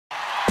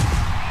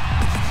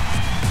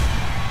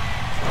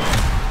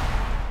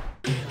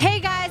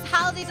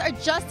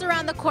just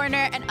around the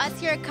corner, and us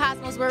here at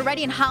Cosmos, we're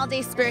already in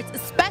holiday spirits,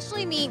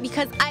 especially me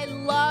because I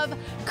love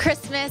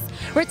Christmas.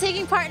 We're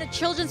taking part in a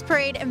children's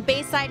parade in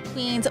Bayside,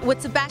 Queens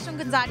with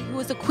Sebastián Guenzatti, who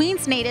is a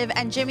Queens native,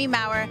 and Jimmy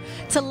Maurer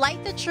to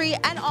light the tree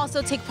and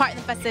also take part in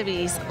the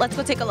festivities. Let's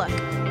go take a look.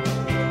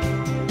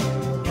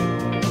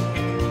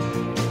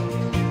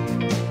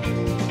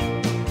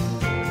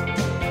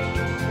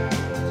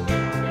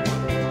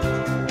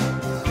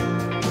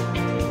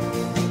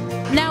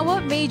 Now,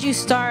 what made you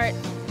start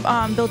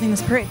building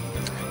this parade?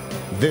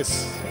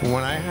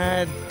 When I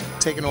had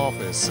taken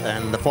office,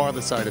 and the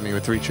father side of me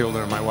with 3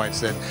 children and my wife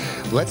said,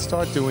 let's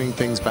start doing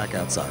things back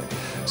outside.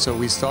 So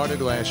we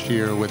started last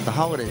year with the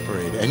holiday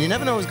parade, and you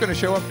never know who's going to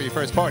show up for your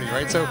first party,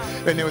 right? So,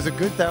 and there was a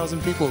good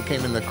 1,000 people who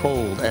came in the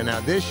cold, and now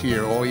this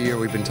year, all year,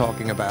 we've been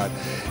talking about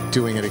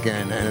doing it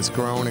again, and it's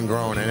grown and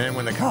grown. And then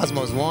when the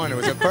Cosmos won, it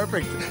was a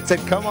perfect, said,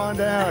 come on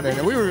down,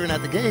 and we were even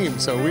at the game,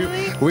 so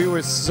we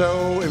were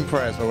so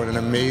impressed by what an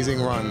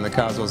amazing run the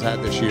Cosmos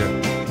had this year.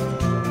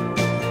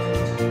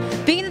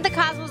 Being that the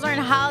Cosmos are in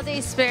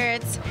holiday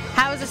spirits,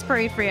 how was this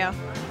parade for you?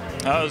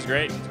 Oh, it was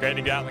great. It's great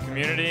to get out in the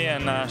community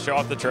and show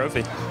off the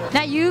trophy.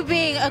 Now, you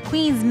being a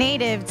Queens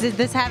native, did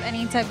this have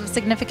any type of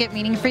significant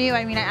meaning for you?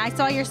 I mean, I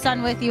saw your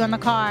son with you in the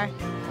car.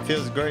 It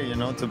feels great, you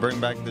know, to bring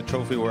back the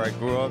trophy where I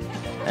grew up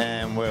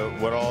and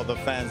with all the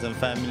fans and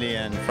family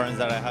and friends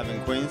that I have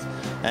in Queens.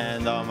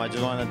 And I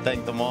just want to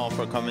thank them all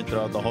for coming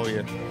throughout the whole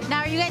year. Now,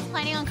 are you guys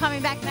planning on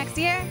coming back next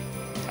year?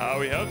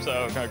 We hope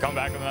so. Gonna come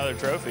back with another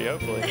trophy,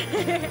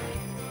 hopefully.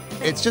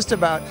 It's just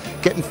about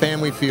getting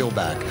family feel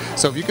back.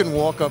 So if you can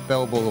walk up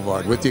Bell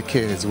Boulevard with your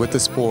kids, with the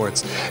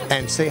sports,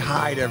 and say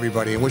hi to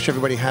everybody and wish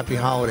everybody happy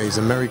holidays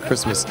and Merry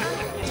Christmas,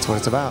 that's what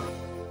it's about.